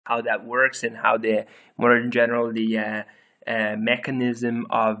how that works and how the more in general the mechanism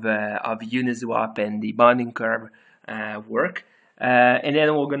of Uniswap and the bonding curve work. And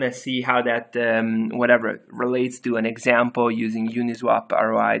then we're gonna see how that whatever relates to an example using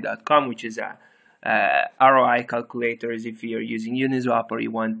uniswaproi.com, which is a ROI calculators if you're using Uniswap or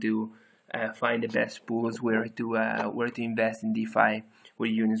you want to find the best pools where to invest in DeFi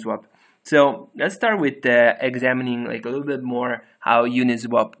with Uniswap. So let's start with examining like a little bit more how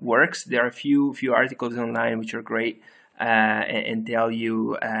Uniswap works. There are a few articles online which are great and tell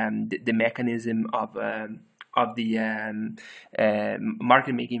you the mechanism of the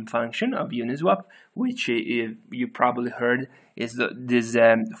market making function of Uniswap, which you probably heard is this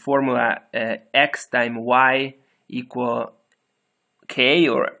formula x times y equal k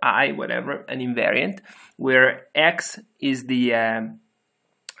or I, whatever, an invariant, where x is the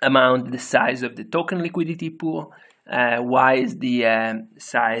amount, the size of the token liquidity pool, y is the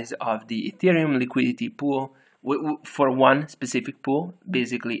size of the Ethereum liquidity pool for one specific pool.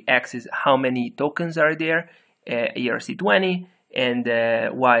 Basically, x is how many tokens are there, ERC20, and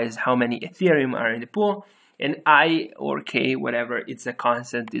y is how many Ethereum are in the pool, and I or k, whatever, it's a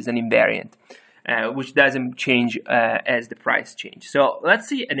constant, is an invariant, which doesn't change as the price changes. So let's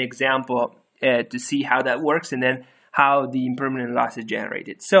see an example to see how that works and then how the impermanent loss is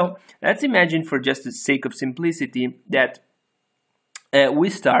generated. So let's imagine, for just the sake of simplicity, that we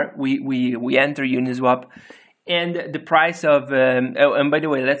enter Uniswap, and the price of and by the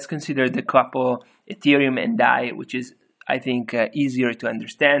way, let's consider the couple Ethereum and DAI, which is, I think, easier to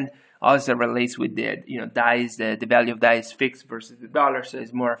understand. Also relates with the DAI is the value of DAI is fixed versus the dollar, so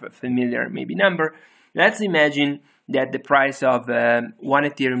it's more of a familiar maybe number. Let's imagine that the price of one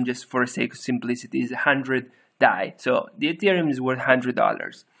Ethereum, just for the sake of simplicity, is 100 DAI. So the Ethereum is worth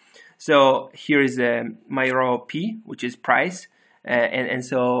 $100. So here is my row P, which is price, and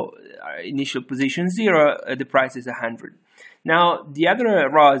so initial position 0, the price is 100. Now the other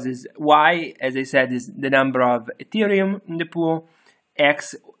rows is Y, as I said, is the number of Ethereum in the pool.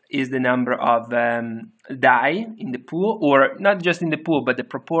 X is the number of DAI in the pool, or not just in the pool, but the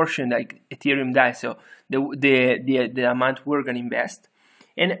proportion, like Ethereum DAI. So the amount we're gonna invest.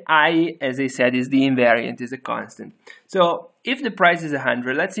 And I, as I said, is the invariant, is a constant. So if the price is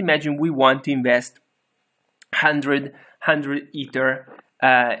 100, let's imagine we want to invest 100 Ether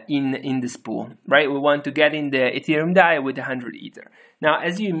in this pool, right? We want to get in the Ethereum DAI with 100 Ether. Now,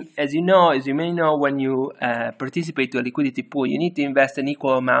 as you may know, when you participate to a liquidity pool, you need to invest an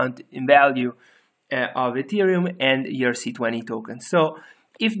equal amount in value of Ethereum and ERC20 tokens. So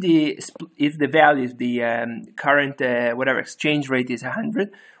if the value, the current whatever exchange rate is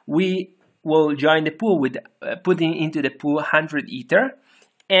 100, we will join the pool with putting into the pool 100 Ether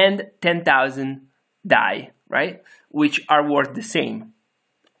and 10,000 DAI, right? Which are worth the same.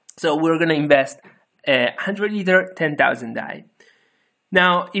 So we're gonna invest 100 Ether, 10,000 DAI.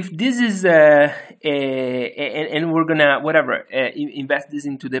 Now, if this is and we're gonna invest this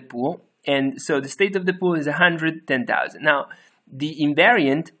into the pool, and so the state of the pool is 100, 10,000. Now, the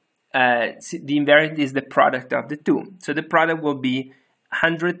invariant is the product of the two. So the product will be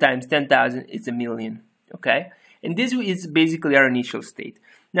 100 times 10,000 is a million, okay? And this is basically our initial state.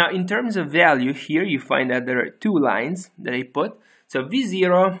 Now, in terms of value, here you find that there are two lines that I put. So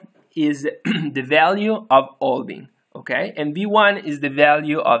V0 is the value of holding, okay? And V1 is the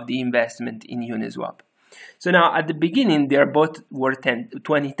value of the investment in Uniswap. So now, at the beginning, they're both worth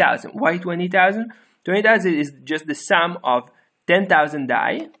 20,000. Why 20,000? 20,000 is just the sum of 10,000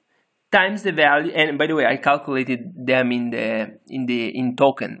 DAI times the value, and by the way, I calculated them in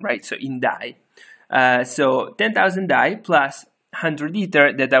token, right? So in DAI. So 10,000 DAI plus 100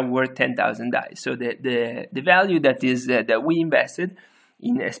 Ether that are worth 10,000 DAI. So the value that is that we invested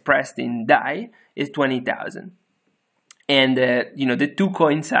in, expressed in DAI, is 20,000. And the two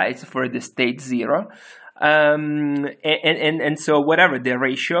coincides for the state 0. And so whatever the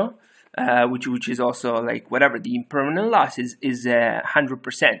ratio, which is also like whatever the impermanent loss is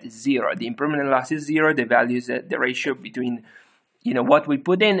 100%, is 0. The impermanent loss is 0. The value is the ratio between what we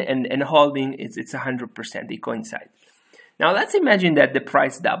put in and holding. It's 100%. They coincide. Now let's imagine that the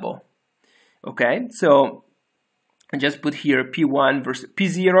price double. Okay, so I just put here P1 versus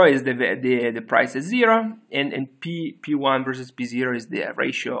P0 is the price is 0, and P1 versus P0 is the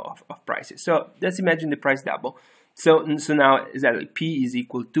ratio of prices. So let's imagine the price double. So now exactly P is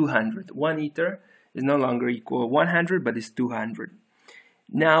equal to 200. 1 Ether is no longer equal 100, but it's 200.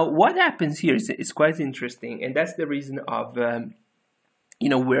 Now what happens here is quite interesting, and that's the reason of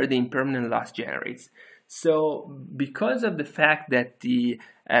where the impermanent loss generates. So because of the fact that the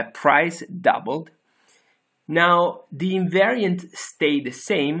price doubled, Now the invariant stayed the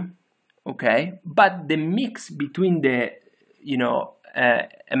same, okay, but the mix between the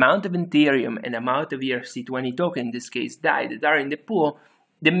amount of Ethereum and amount of ERC20 token, in this case DAI, that are in the pool,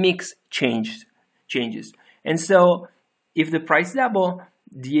 the mix changes. And so if the price double,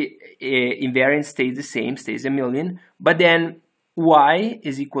 the invariant stays the same, stays 1 million, but then Y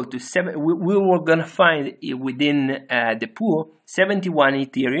is equal to 7. We were gonna find within the pool 71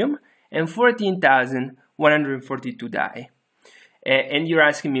 Ethereum and 14,142 DAI. And you're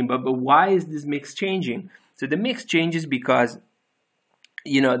asking me, but why is this mix changing? So the mix changes because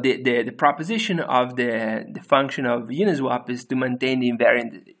the proposition of the function of Uniswap is to maintain the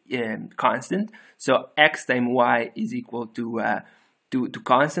invariant constant. So x times y is equal to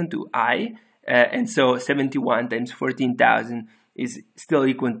constant, to I, and so 71 times 14,000 is still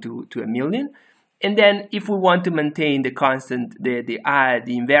equal to 1 million. And then if we want to maintain the constant, the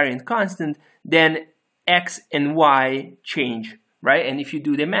invariant constant, then x and y change, right? And if you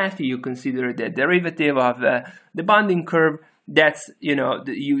do the math, you consider the derivative of the bonding curve. That's,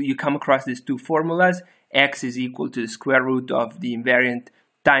 you come across these two formulas. X is equal to the square root of the invariant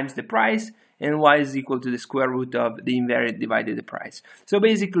times the price, and y is equal to the square root of the invariant divided the price. So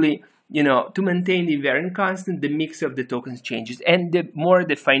basically, to maintain the invariant constant, the mix of the tokens changes. And the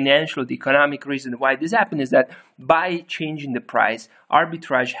financial, the economic reason why this happens is that by changing the price,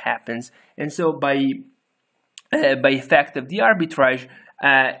 arbitrage happens. And so by effect of the arbitrage,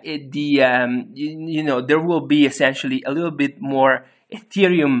 there will be essentially a little bit more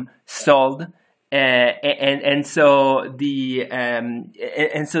Ethereum sold, and so the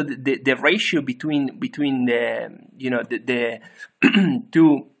ratio between the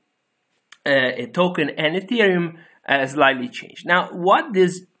two token and Ethereum slightly changed. Now, what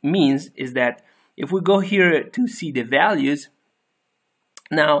this means is that if we go here to see the values,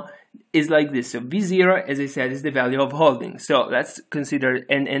 now is like this. So V0, as I said, is the value of holding. So let's consider,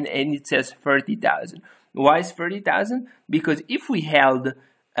 and it says 30,000. Why is 30,000? Because if we held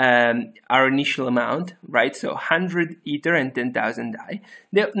our initial amount, right? So 100 Ether and 10,000 DAI.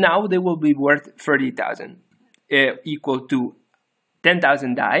 Now they will be worth 30,000, equal to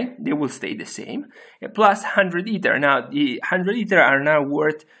 10,000 DAI. They will stay the same, plus 100 Ether. Now the 100 Ether are now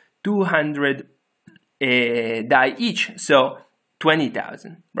worth 200 DAI each. So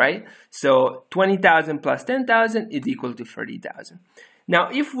 20,000, right? So 20,000 plus 10,000 is equal to 30,000. Now,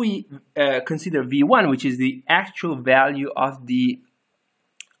 if we consider V1, which is the actual value of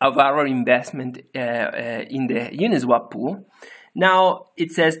our investment in the Uniswap pool, now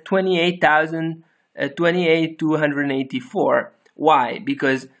it says 28,284. Why?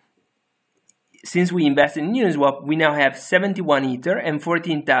 Because since we invested in Uniswap, we now have 71 Ether and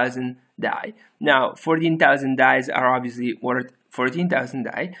 14,000 DAI. Now, 14,000 DAIs are obviously worth 14,000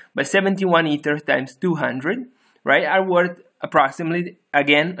 DAI, but 71 Ether times 200, right, are worth approximately,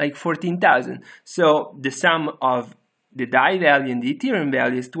 again, like 14,000. So the sum of the DAI value and the Ethereum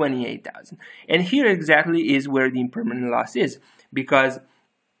value is 28,000. And here exactly is where the impermanent loss is, because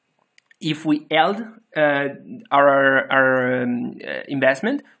if we held our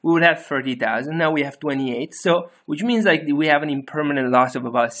investment, we would have 30,000. Now we have 28, so which means like we have an impermanent loss of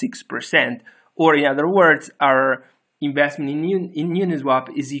about 6%, or in other words, our investment in Uniswap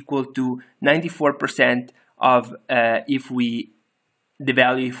is equal to 94% of the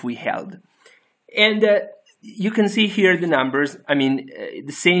value if we held. And you can see here the numbers. I mean,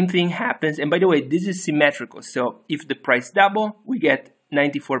 the same thing happens. And by the way, this is symmetrical. So if the price double, we get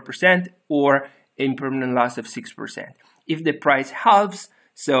 94% or impermanent loss of 6%. If the price halves,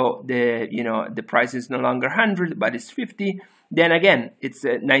 so the price is no longer 100 but it's 50, then again it's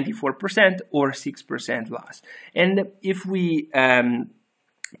 94% or 6% loss. And if we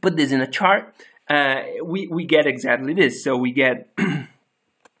put this in a chart, we get exactly this. So we get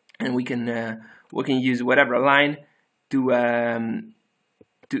and we can use whatever line to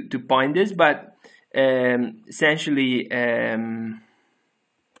point this, but essentially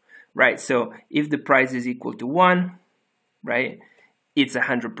right, so if the price is equal to 1, right, it's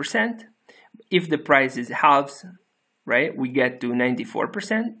 100%. If the price is halves, right, we get to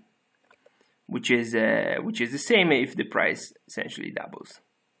 94%, which is the same if the price essentially doubles,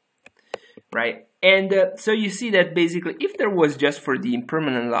 right? And so you see that basically, if there was just for the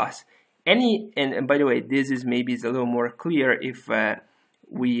impermanent loss, and by the way, this is maybe a little more clear if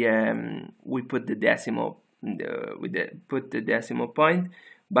we put the decimal put the decimal point.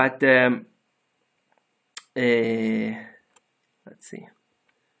 But let's see,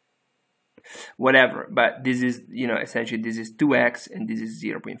 whatever. But this is, essentially this is 2x and this is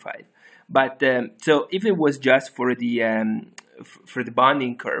 0.5. But so if it was just for the for the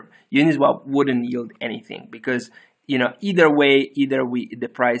bonding curve, Uniswap wouldn't yield anything, because either way, the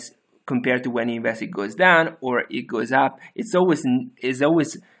price compared to when you invest, it goes down or it goes up, it's always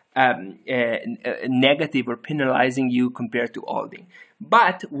negative or penalizing you compared to holding.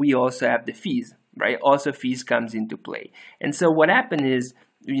 But we also have the fees, right? Also fees comes into play. And so what happened is,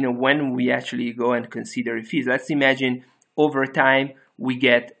 when we actually go and consider fees, let's imagine over time we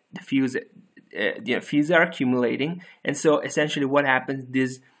get the fees, fees are accumulating, and so essentially what happens,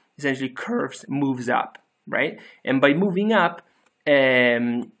 this essentially curves moves up, right? And by moving up,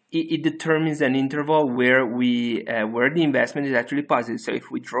 it determines an interval where the investment is actually positive. So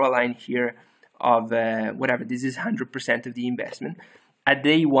if we draw a line here of whatever, this is 100% of the investment at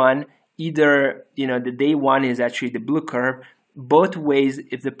day one. Either the day one is actually the blue curve. Both ways,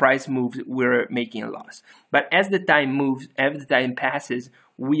 if the price moves, we're making a loss. But as the time moves, as the time passes,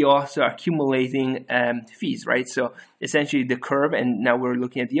 we also are accumulating fees, right? So essentially the curve, and now we're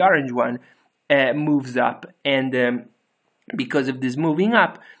looking at the orange one, moves up, and because of this moving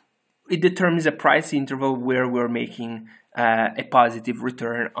up, it determines a price interval where we're making a positive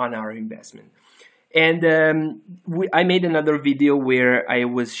return on our investment. And I made another video where I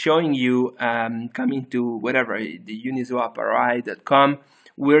was showing you coming to whatever, the uniswapri.com,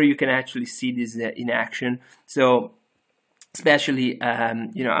 where you can actually see this in action. So especially,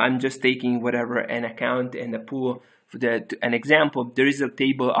 I'm just taking whatever an account and a pool for an example. There is a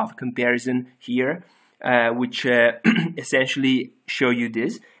table of comparison here, which essentially show you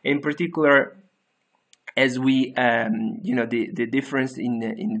this. In particular, as we, the difference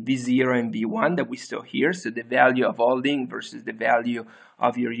in V0 and V1 that we saw here, so the value of holding versus the value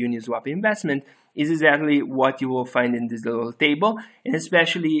of your Uniswap investment, is exactly what you will find in this little table. And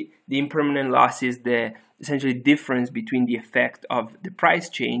especially the impermanent loss is the essentially difference between the effect of the price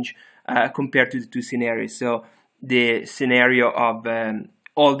change compared to the two scenarios. So the scenario of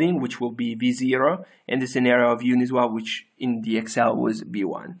holding, which will be V0, and the scenario of Uniswap, which in the Excel was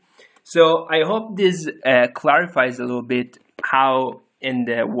V1. So I hope this clarifies a little bit how and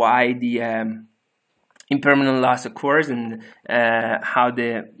why the impermanent loss occurs, and how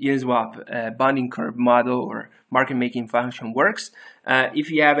the Uniswap bonding curve model or market making function works.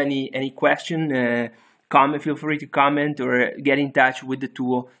 If you have any question, comment, feel free to comment or get in touch with the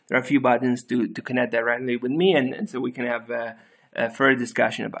tool. There are a few buttons to connect directly with me, and so we can have a further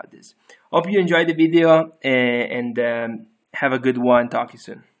discussion about this. Hope you enjoyed the video, and have a good one. Talk to you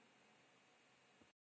soon.